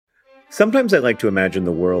Sometimes I like to imagine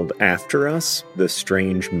the world after us, the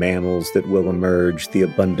strange mammals that will emerge, the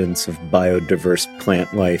abundance of biodiverse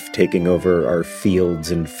plant life taking over our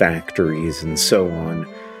fields and factories, and so on.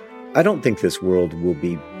 I don't think this world will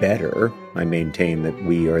be better. I maintain that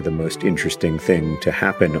we are the most interesting thing to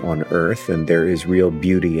happen on Earth, and there is real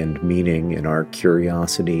beauty and meaning in our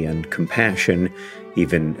curiosity and compassion,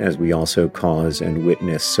 even as we also cause and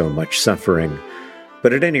witness so much suffering.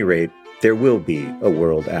 But at any rate, there will be a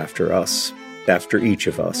world after us, after each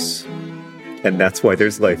of us. And that's why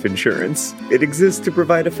there's life insurance. It exists to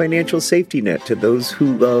provide a financial safety net to those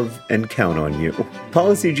who love and count on you.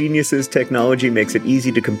 Policy Genius's technology makes it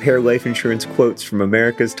easy to compare life insurance quotes from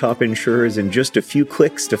America's top insurers in just a few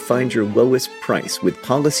clicks to find your lowest price. With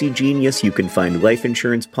Policy Genius, you can find life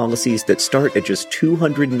insurance policies that start at just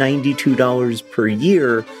 $292 per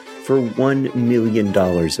year for $1 million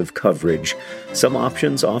of coverage. Some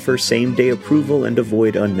options offer same-day approval and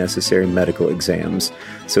avoid unnecessary medical exams.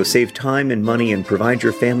 So save time and money and provide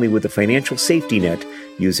your family with a financial safety net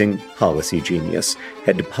using Policy Genius.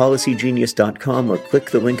 Head to policygenius.com or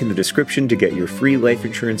click the link in the description to get your free life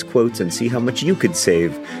insurance quotes and see how much you could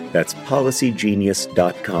save. That's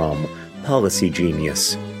policygenius.com. Policy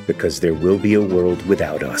Genius, because there will be a world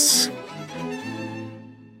without us.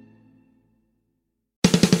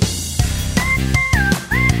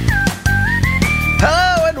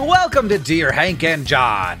 Welcome to Dear Hank and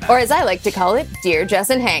John. Or as I like to call it, Dear Jess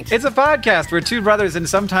and Hank. It's a podcast where two brothers and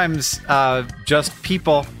sometimes just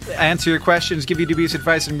people answer your questions, give you dubious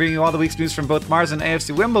advice, and bring you all the week's news from both Mars and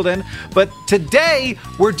AFC Wimbledon. But today,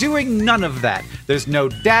 we're doing none of that. There's no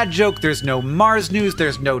dad joke, there's no Mars news,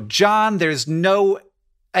 there's no John, there's no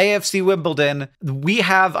AFC Wimbledon. We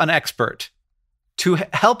have an expert to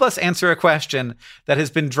help us answer a question that has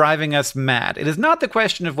been driving us mad. It is not the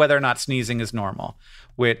question of whether or not sneezing is normal,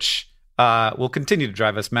 which will continue to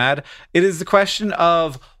drive us mad. It is the question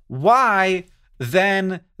of why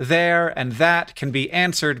then, there, and that can be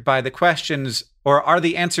answered by the questions, or are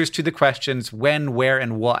the answers to the questions when, where,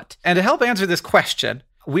 and what. And to help answer this question,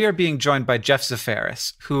 we are being joined by Jeff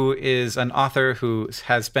Zaferis, who is an author who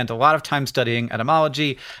has spent a lot of time studying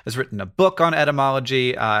etymology, has written a book on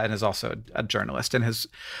etymology, and is also a journalist and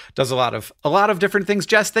does a lot of different things.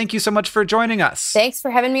 Jess, thank you so much for joining us. Thanks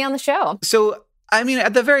for having me on the show. So, I mean,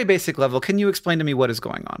 at the very basic level, can you explain to me what is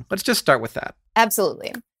going on? Let's just start with that.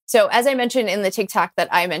 Absolutely. So as I mentioned in the TikTok that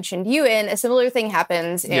I mentioned you in, a similar thing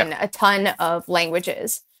happens in a ton of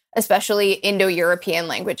languages, especially Indo-European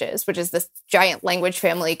languages, which is this giant language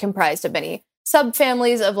family comprised of many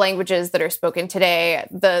subfamilies of languages that are spoken today.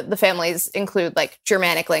 The families include like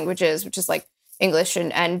Germanic languages, which is like English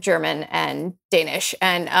and German and Danish,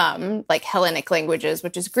 and like Hellenic languages,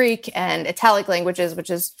 which is Greek, and Italic languages, which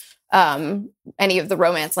is any of the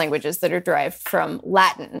Romance languages that are derived from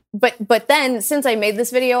Latin. But then, since I made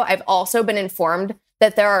this video, I've also been informed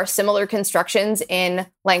that there are similar constructions in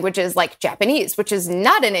languages like Japanese, which is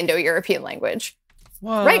not an Indo-European language.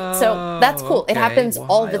 Whoa, right, so that's cool. Okay, it happens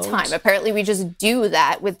all the wild. time. Apparently, we just do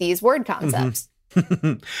that with these word concepts.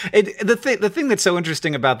 The thing that's so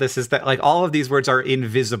interesting about this is that like all of these words are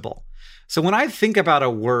invisible. So when I think about a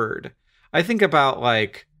word, I think about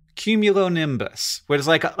like cumulonimbus, where it's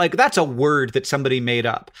like that's a word that somebody made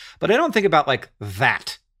up. But I don't think about like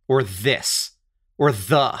that or this or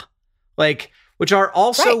the, like, which are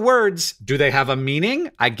also words. Do they have a meaning?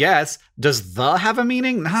 I guess. Does the have a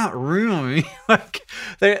meaning? Not really. Like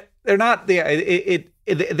they're not.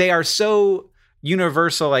 They are so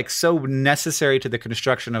universal, like so necessary to the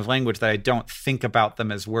construction of language that I don't think about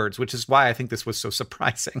them as words, which is why I think this was so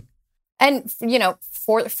surprising. And, you know,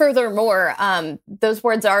 furthermore, those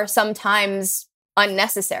words are sometimes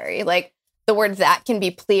unnecessary. Like the word that can be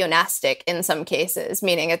pleonastic in some cases,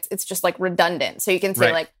 meaning it's just like redundant. So you can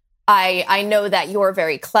say like, I know that you're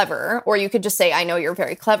very clever, or you could just say, I know you're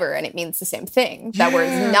very clever, and it means the same thing. That word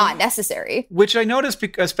is not necessary. Which I notice,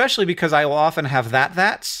 especially because I will often have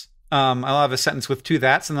that's. I'll have a sentence with two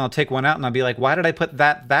that's, and then I'll take one out, and I'll be like, why did I put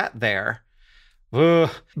that there? Ugh.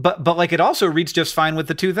 But like it also reads just fine with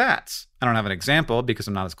the two that's. I don't have an example because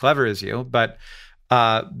I'm not as clever as you, but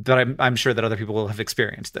I'm sure that other people will have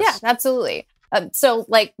experienced this. Yeah, absolutely. So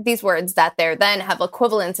like these words that there then have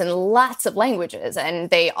equivalents in lots of languages, and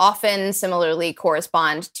they often similarly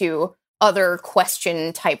correspond to other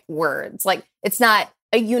question type words. Like it's not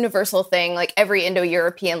a universal thing. Like every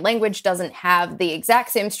Indo-European language doesn't have the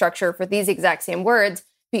exact same structure for these exact same words,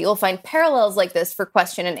 but you'll find parallels like this for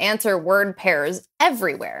question and answer word pairs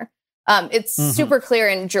everywhere. It's super clear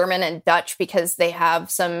in German and Dutch because they have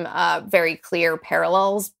some very clear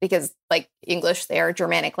parallels because, like English, they are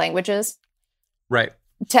Germanic languages. Right.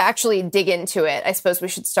 to actually dig into it, I suppose we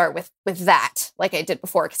should start with that, like I did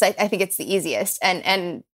before, because I think it's the easiest.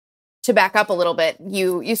 And to back up a little bit,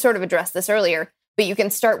 you sort of addressed this earlier, but you can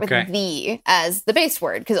start with the as the base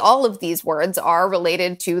word, because all of these words are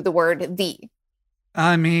related to the word the.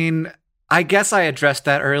 I mean, I guess I addressed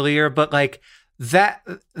that earlier, but like that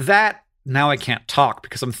now I can't talk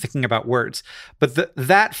because I'm thinking about words, but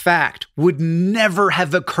that fact would never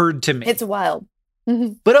have occurred to me. It's wild.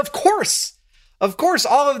 But of course,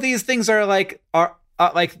 all of these things are like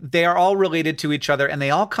they are all related to each other, and they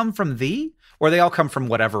all come from the, or they all come from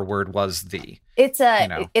whatever word was the. It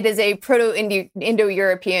is a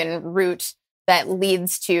Proto-Indo-European root that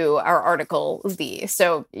leads to our article the.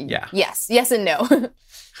 So yes and no.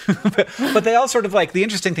 but they all sort of like, the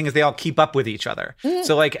interesting thing is they all keep up with each other.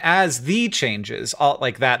 So like as the changes, all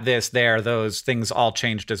like that, this, there, those things all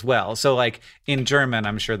changed as well. So like in German,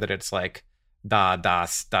 I'm sure that it's like da,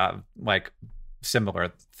 das, da, like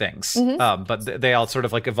similar things. But they all sort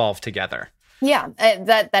of like evolve together. Yeah,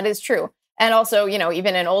 that is true. And also,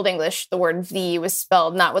 even in Old English, the word the was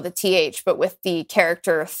spelled not with a TH, but with the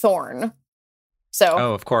character thorn.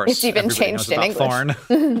 So of course, it's even changed in English.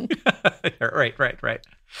 Thorn. Right.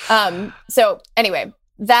 So anyway,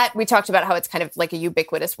 that we talked about how it's kind of like a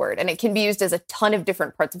ubiquitous word, and it can be used as a ton of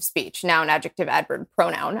different parts of speech: noun, adjective, adverb,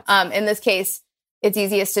 pronoun. In this case, it's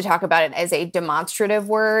easiest to talk about it as a demonstrative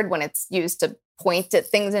word when it's used to point at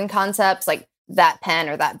things and concepts, like that pen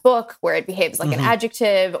or that book, where it behaves like an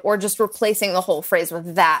adjective, or just replacing the whole phrase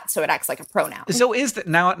with that, so it acts like a pronoun. So is that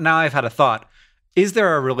now I've had a thought. Is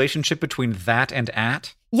there a relationship between that and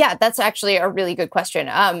at? Yeah, that's actually a really good question.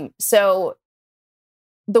 So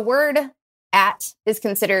the word at is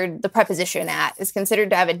considered, the preposition at is considered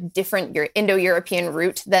to have a different Indo-European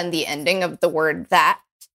root than the ending of the word that,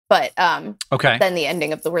 but than the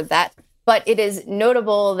ending of the word that. But it is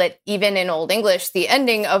notable that even in Old English, the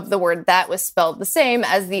ending of the word that was spelled the same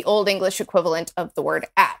as the Old English equivalent of the word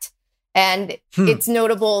at. And it's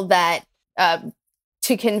notable that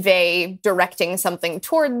to convey directing something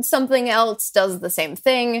towards something else does the same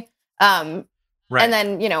thing. And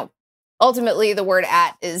then, ultimately the word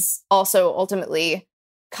at is also ultimately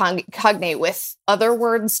cognate with other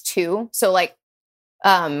words too. So like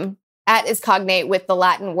at is cognate with the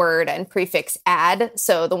Latin word and prefix ad.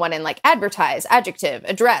 So the one in like advertise, adjective,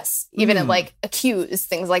 address, even in like accuse,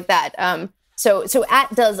 things like that. So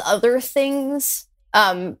at does other things.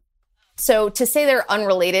 So to say they're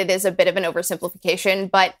unrelated is a bit of an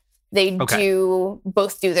oversimplification, but they do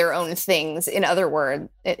both do their own things in other words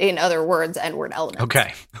and word elements.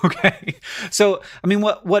 Okay. So I mean,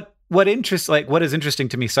 what is interesting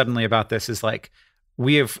to me suddenly about this is like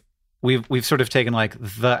we've sort of taken like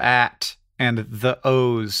the at and the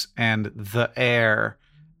O's and the air,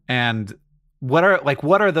 and what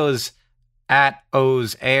are those at,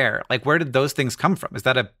 O's, air? Like where did those things come from?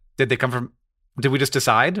 Did they come from? Did we just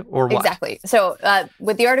decide, or what? Exactly. So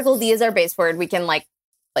with the article the is our base word, we can like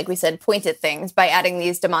we said, point at things by adding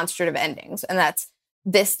these demonstrative endings, and that's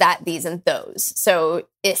this, that, these, and those. So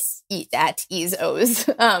is, eat, at, ease, o's.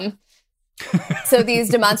 So these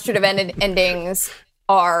demonstrative endings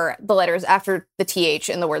are the letters after the th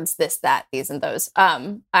in the words this, that, these, and those.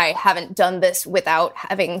 I haven't done this without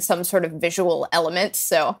having some sort of visual element,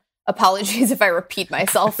 so apologies if I repeat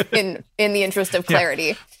myself in the interest of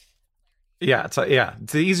clarity. Yeah,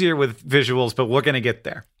 it's easier with visuals, but we're going to get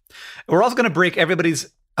there. We're also going to break everybody's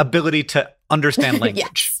ability to understand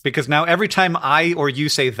language, because now every time I or you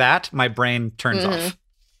say that, my brain turns off.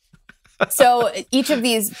 So each of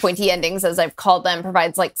these pointy endings, as I've called them,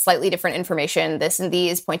 provides like slightly different information. This and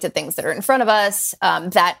these point at things that are in front of us.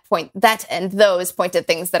 That and those point at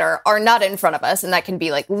things that are not in front of us, and that can be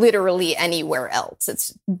like literally anywhere else.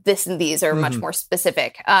 It's this and these are much more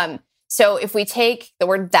specific. So if we take the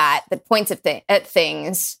word that points at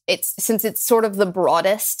things, since it's sort of the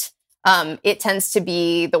broadest, it tends to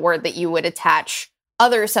be the word that you would attach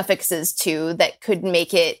other suffixes to that could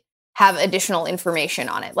make it have additional information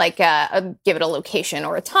on it, like give it a location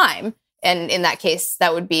or a time. And in that case,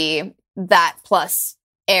 that would be that plus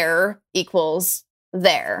air equals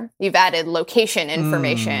there. You've added location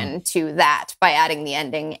information to that by adding the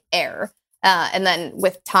ending air. And then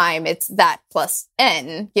with time, it's that plus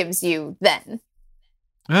n gives you then.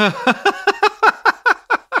 Oh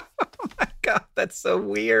my God, that's so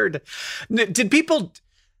weird. Did people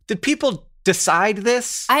decide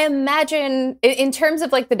this? I imagine in terms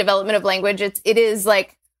of like the development of language, it is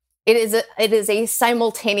a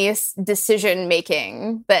simultaneous decision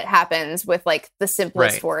making that happens with like the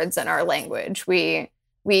simplest words in our language. We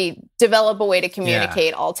develop a way to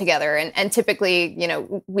communicate all together. And typically,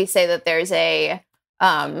 we say that there's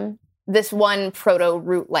this one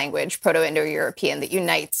proto-root language, Proto-Indo-European, that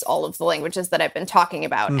unites all of the languages that I've been talking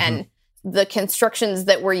about. And the constructions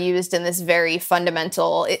that were used in this very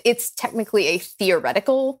fundamental, it's technically a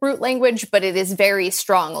theoretical root language, but it is very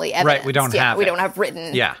strongly evidenced. Right, we don't have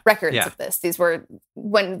written records of this. This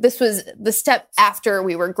was the step after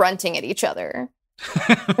we were grunting at each other.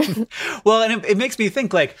 Well, and it makes me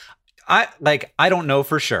think, like, I don't know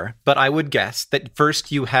for sure, but I would guess that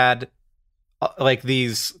first you had like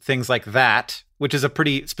these things like that, which is a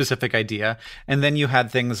pretty specific idea, and then you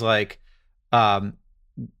had things like and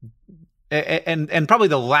probably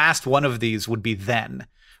the last one of these would be then,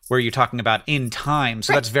 where you're talking about in time.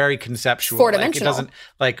 So that's very conceptual. Four-dimensional.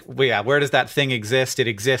 Like, it doesn't where does that thing exist? It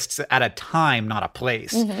exists at a time, not a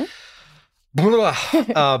place.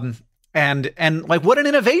 And like, what an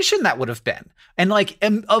innovation that would have been. And like,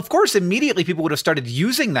 and of course, immediately people would have started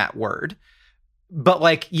using that word, but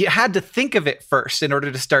like, you had to think of it first in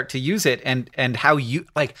order to start to use it, and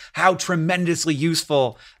how tremendously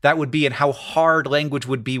useful that would be, and how hard language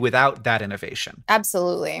would be without that innovation.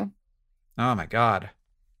 Absolutely. Oh my God.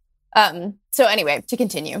 So anyway, to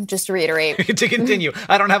continue, just to reiterate.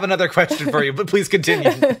 I don't have another question for you, but please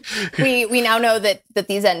continue. We now know that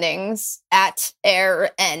these endings, at,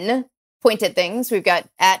 n, point at things. We've got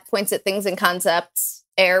at points at things and concepts,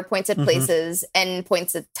 points at places, n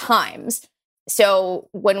points at times. So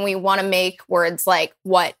when we want to make words like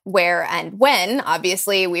what, where, and when,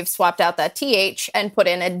 obviously we've swapped out that th and put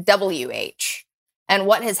in a wh. And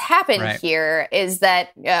what has happened here is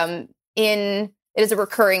that it is a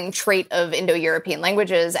recurring trait of Indo-European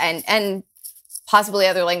languages and possibly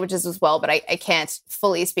other languages as well, but I can't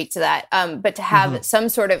fully speak to that. But to have some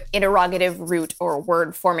sort of interrogative root or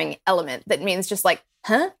word forming element that means just like,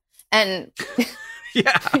 huh? And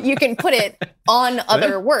you can put it on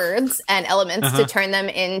other words and elements to turn them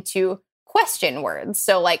into question words.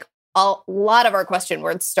 So like a lot of our question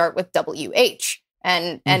words start with WH.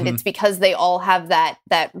 And it's because they all have that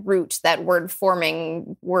root, that word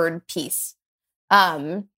forming word piece.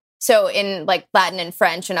 So in like Latin and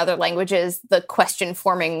French and other languages, the question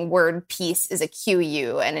forming word piece is a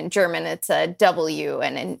QU, and in German it's a W,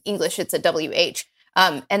 and in English it's a WH.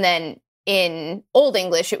 And then in Old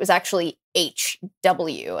English it was actually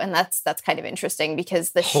HW, and that's kind of interesting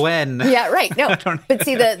because but see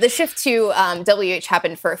the shift to WH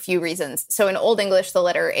happened for a few reasons. So in Old English, the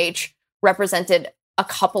letter H represented a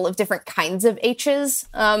couple of different kinds of H's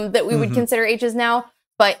that we would consider H's now,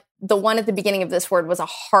 but the one at the beginning of this word was a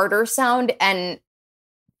harder sound, and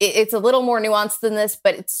it's a little more nuanced than this,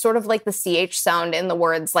 but it's sort of like the CH sound in the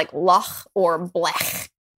words like lach or blech.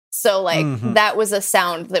 So like that was a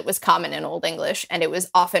sound that was common in Old English, and it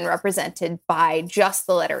was often represented by just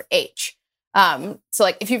the letter H. So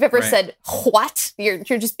like if you've ever said what, you're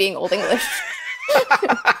just being Old English.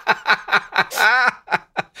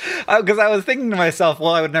 Because I was thinking to myself,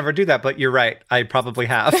 well, I would never do that, but you're right. I probably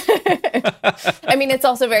have. I mean, it's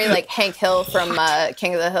also very like Hank Hill from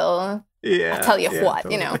King of the Hill. Yeah, I'll tell you what,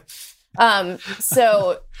 totally. You know.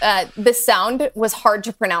 So this sound was hard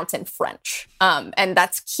to pronounce in French. And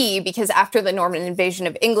that's key because after the Norman invasion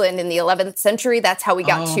of England in the 11th century, that's how we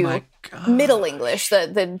got to Middle English.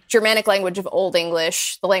 The Germanic language of Old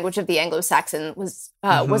English, the language of the Anglo-Saxon was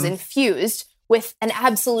infused with an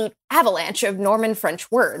absolute avalanche of Norman French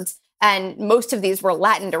words. And most of these were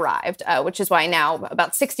Latin-derived, which is why now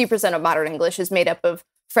about 60% of modern English is made up of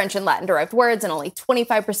French and Latin-derived words, and only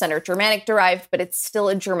 25% are Germanic-derived, but it's still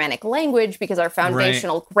a Germanic language because our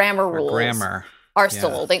foundational grammar rules are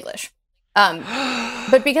still Old English.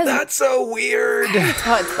 But because that's so weird.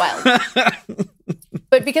 It's wild.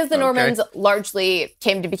 But because the Normans largely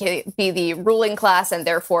came to be the ruling class and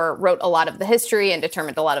therefore wrote a lot of the history and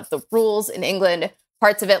determined a lot of the rules in England,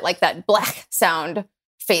 parts of it, like that black sound,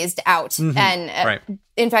 phased out. And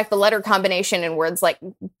in fact, the letter combination in words like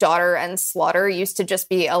daughter and slaughter used to just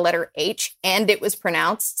be a letter H, and it was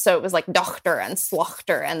pronounced. So it was like dochter and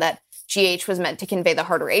slochter, and that GH was meant to convey the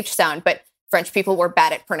harder H sound. But French people were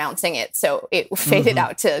bad at pronouncing it, so it faded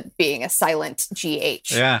out to being a silent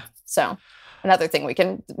GH. Yeah. So another thing we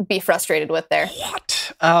can be frustrated with there.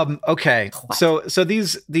 What? Okay. What? So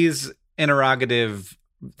these interrogative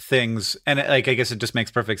things, and like I guess it just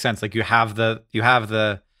makes perfect sense. Like you have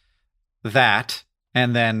the that,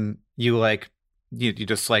 and then you like you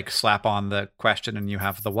just like slap on the question, and you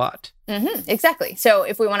have the what. Exactly. So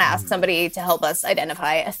if we want to ask somebody to help us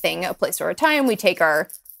identify a thing, a place, or a time, we take our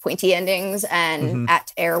pointy endings and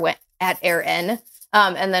at air n,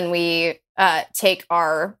 and then we take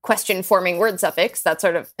our question forming word suffix, that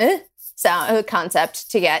sort of sound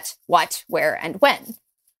concept, to get what, where, and when.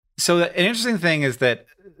 So an interesting thing is that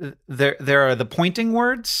there are the pointing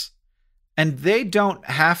words, And they don't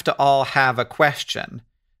have to all have a question,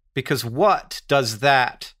 because what does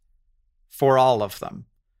that for all of them?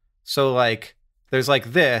 So, like, there's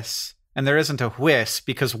like this, and there isn't a whis,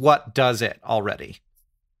 because what does it already?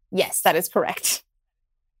 Yes, that is correct.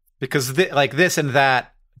 Because like this and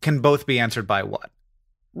that can both be answered by what?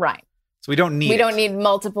 Right. So we don't need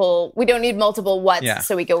multiple what's, Yeah.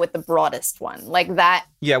 so we go with the broadest one. Like that.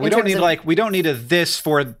 Yeah, we don't need a this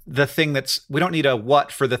for the thing we don't need a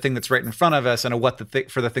what for the thing that's right in front of us and a what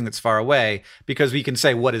for the thing that's far away, because we can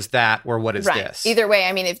say what is that or what is this. Either way,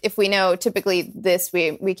 I mean, if we know typically this,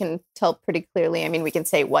 we can tell pretty clearly. I mean, we can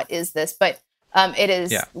say what is this, but it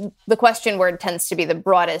is the question word tends to be the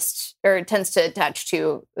broadest, or it tends to attach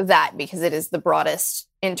to that because it is the broadest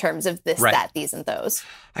in terms of this, that, these, and those.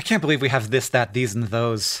 I can't believe we have this, that, these, and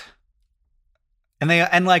those. And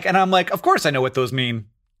I'm like, of course I know what those mean.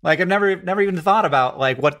 Like, I've never even thought about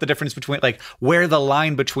like what the difference between, like, where the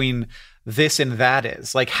line between this and that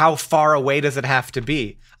is. Like, how far away does it have to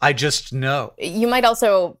be? I just know. You might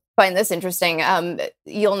also find this interesting.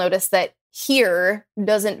 You'll notice that here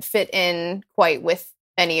doesn't fit in quite with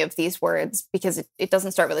any of these words because it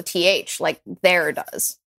doesn't start with a TH like there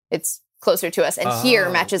does. It's closer to us. And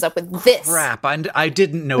here matches up with this. Crap. I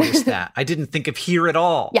didn't notice that. I didn't think of here at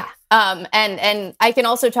all. Yeah. And I can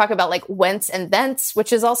also talk about like whence and thence,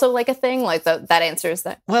 which is also like a thing. Like that answers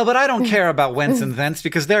that. Well, but I don't care about whence and thence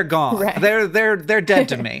because they're gone. Right. They're dead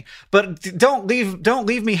to me. But don't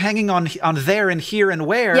leave me hanging on there and here and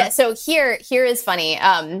where. Yeah. So here is funny.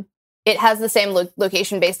 It has the same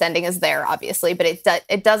location-based ending as there, obviously, but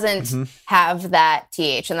it doesn't have that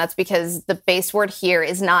TH, and that's because the base word here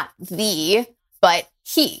is not the, but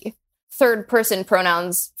he. Third-person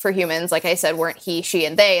pronouns for humans, like I said, weren't he, she,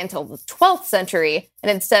 and they until the 12th century, and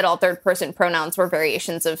instead all third-person pronouns were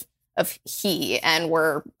variations of he, and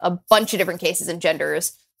were a bunch of different cases and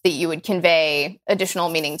genders that you would convey additional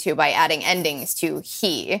meaning to by adding endings to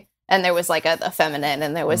he. And there was like a feminine,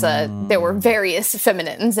 and there were various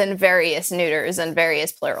feminines and various neuters and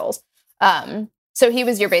various plurals. So he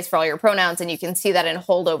was your base for all your pronouns, and you can see that in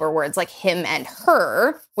holdover words like him and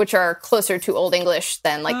her, which are closer to Old English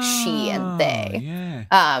than like she and they.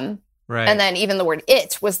 Yeah. Right. And then even the word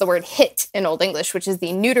it was the word hit in Old English, which is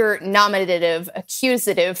the neuter nominative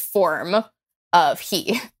accusative form of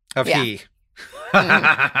he. He.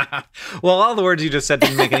 Well, all the words you just said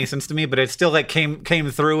didn't make any sense to me, but it still like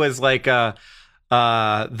came through as like the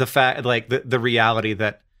fact, like the reality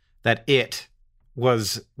that it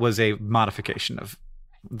was a modification of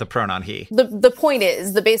the pronoun he. The point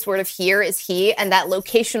is the base word of here is he, and that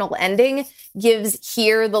locational ending gives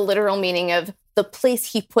here the literal meaning of the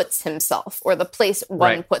place he puts himself, or the place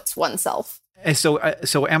one puts oneself. And so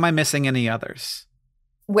am I missing any others?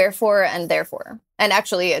 Wherefore and therefore, and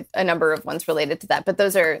actually a number of ones related to that, but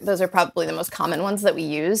those are probably the most common ones that we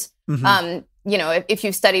use. If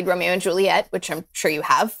you've studied Romeo and Juliet, which I'm sure you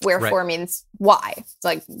have, wherefore means why. It's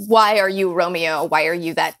like, why are you Romeo? Why are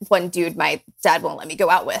you that one dude my dad won't let me go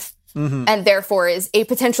out with? And therefore is a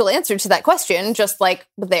potential answer to that question, just like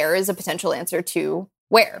there is a potential answer to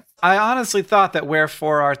where. I honestly thought that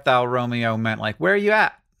wherefore art thou Romeo meant like, where are you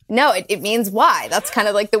at? No, it means why. That's kind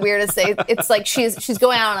of like the weirdest thing. It's like she's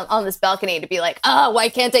going out on this balcony to be like, why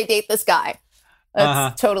can't I date this guy?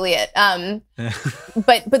 That's totally it.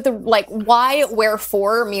 But the like why,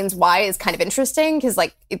 wherefore means why is kind of interesting because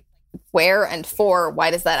like where and for,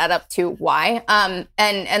 why does that add up to why? And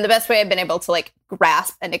the best way I've been able to like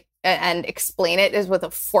grasp and explain it is with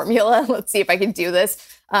a formula. Let's see if I can do this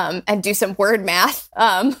and do some word math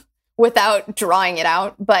without drawing it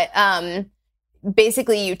out. But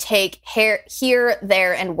basically you take here,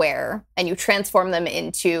 there, and where, and you transform them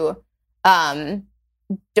into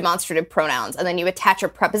demonstrative pronouns, and then you attach a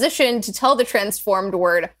preposition to tell the transformed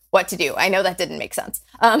word what to do. I know that didn't make sense,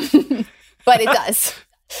 but it does.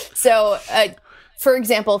 So, for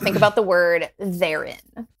example, think about the word therein.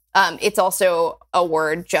 It's also a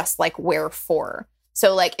word just like wherefore.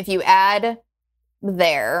 So, like, if you add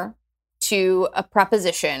there to a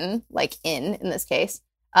preposition, like in this case,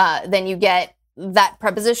 then you get that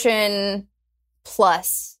preposition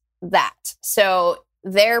plus that. So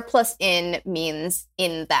there plus in means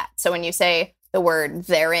in that. So when you say the word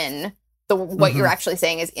therein, what you're actually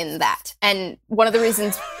saying is in that. And one of the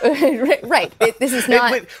reasons, this is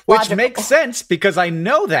not which logical. Makes sense because I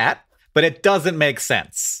know that, but it doesn't make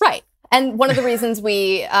sense. Right. And one of the reasons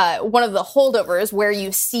one of the holdovers where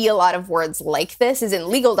you see a lot of words like this is in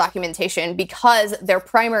legal documentation because their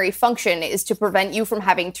primary function is to prevent you from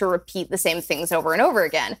having to repeat the same things over and over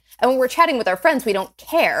again. And when we're chatting with our friends, we don't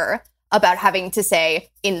care about having to say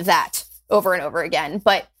in that over and over again.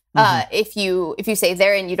 But If you say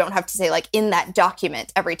therein, you don't have to say like in that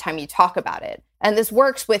document every time you talk about it. And this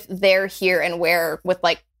works with there, here, and where with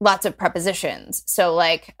like lots of prepositions. So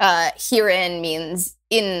like herein means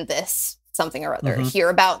in this something or other.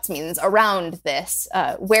 Hereabouts means around this.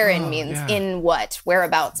 Wherein means in what.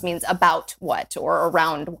 Whereabouts means about what or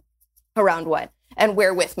around what. And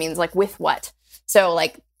wherewith means like with what. So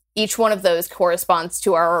like each one of those corresponds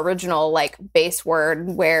to our original like base word,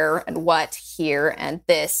 where and what, here and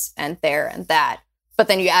this and there and that. But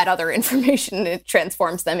then you add other information and it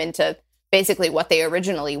transforms them into basically what they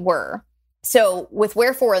originally were. So with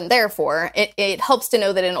wherefore and therefore, it helps to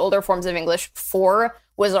know that in older forms of English, for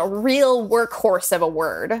was a real workhorse of a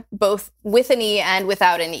word, both with an E and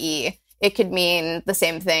without an E. It could mean the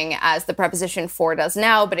same thing as the preposition for does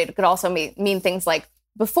now, but it could also mean things like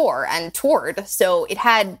before and toward. So it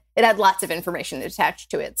had lots of information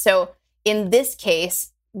attached to it. So in this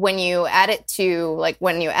case, when you add it to, like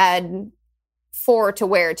when you add for to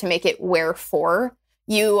where to make it wherefore,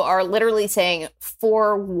 you are literally saying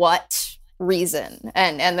for what reason.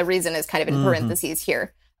 And the reason is kind of in parentheses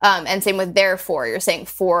here. And same with therefore, you're saying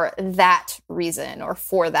for that reason or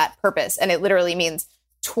for that purpose. And it literally means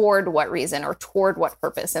toward what reason or toward what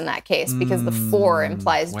purpose in that case, because the for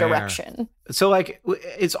implies direction. So like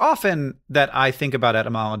it's often that I think about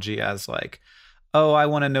etymology as like, oh, I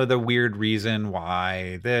want to know the weird reason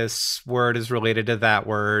why this word is related to that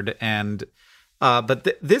word. And but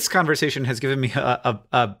this conversation has given me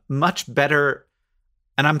a much better,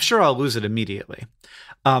 and I'm sure I'll lose it immediately,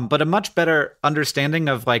 but a much better understanding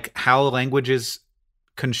of like how language is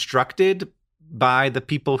constructed by the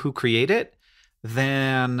people who create it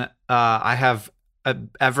than I have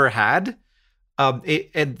ever had,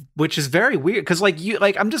 which is very weird because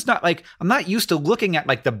I'm not used to looking at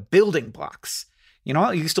like the building blocks. You know,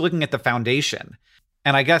 I'm used to looking at the foundation,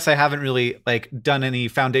 and I guess I haven't really like done any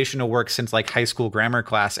foundational work since like high school grammar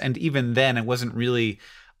class, and even then, it wasn't really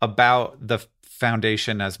about the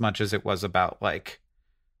foundation as much as it was about like,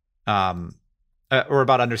 or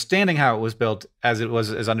about understanding how it was built as it was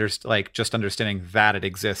just understanding that it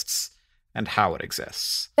exists and how it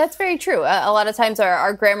exists. That's very true. A lot of times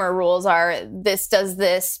our grammar rules are this does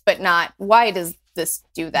this, but not why does this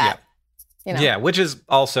do that. Yeah. You know? Yeah, which is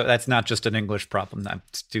also, that's not just an English problem.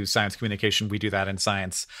 That do science communication. We do that in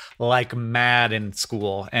science like mad in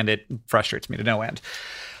school, and it frustrates me to no end.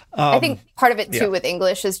 I think part of it too with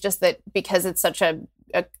English is just that because it's such a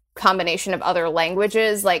combination of other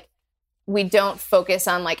languages, like we don't focus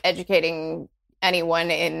on like educating anyone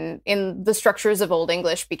in the structures of Old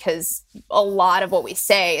English because a lot of what we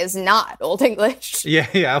say is not Old English.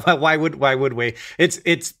 Yeah. Why would we?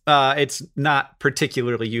 It's not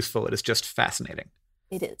particularly useful. It is just fascinating.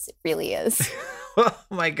 It is. It really is. Oh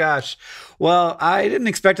my gosh. Well, I didn't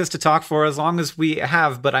expect us to talk for as long as we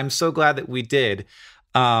have, but I'm so glad that we did.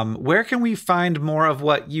 Where can we find more of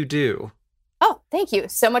what you do? Oh, thank you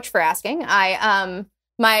so much for asking.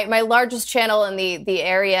 My largest channel in the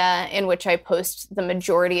area in which I post the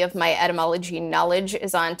majority of my etymology knowledge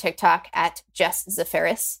is on TikTok at Jess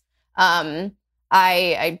Zaferis.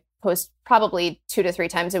 I post probably 2 to 3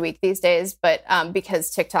 times a week these days, but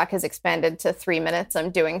because TikTok has expanded to 3 minutes,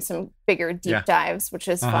 I'm doing some bigger deep dives, which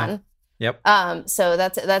is fun. Yep. So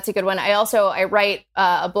that's a good one. I write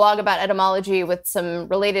a blog about etymology with some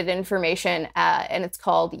related information, and it's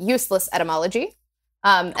called Useless Etymology.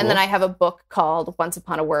 Cool. And then I have a book called Once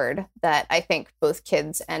Upon a Word that I think both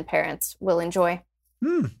kids and parents will enjoy.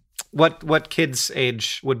 What kids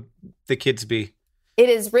age would the kids be? It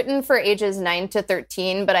is written for ages 9 to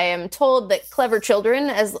 13, but I am told that clever children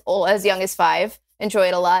as young as 5 enjoy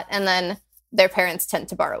it a lot, and then their parents tend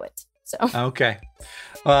to borrow it. So okay.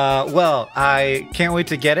 Well, I can't wait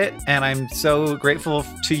to get it, and I'm so grateful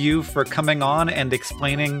to you for coming on and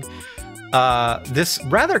explaining this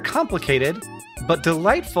rather complicated but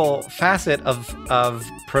delightful facet of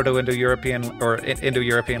Proto-Indo-European or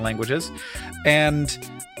Indo-European languages, and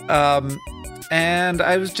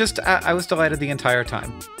I was delighted the entire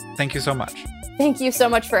time. Thank you so much. Thank you so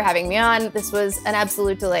much for having me on. This was an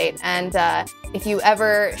absolute delight. And if you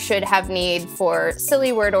ever should have need for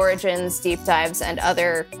silly word origins, deep dives, and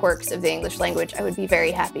other quirks of the English language, I would be very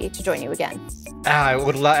happy to join you again. I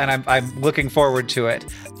would love, and I'm looking forward to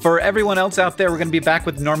it. For everyone else out there, we're going to be back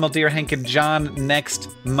with Normal Dear Hank and John next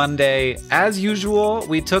Monday. As usual,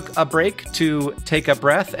 we took a break to take a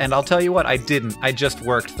breath, and I'll tell you what, I didn't. I just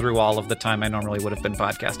worked through all of the time I normally would have been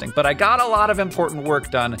podcasting. But I got a lot of important work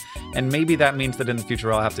done, and maybe that means that in the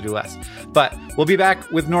future I'll have to do less. But we'll be back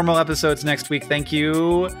with normal episodes next week. Thank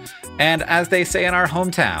you. And as they say in our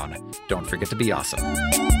hometown, don't forget to be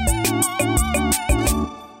awesome.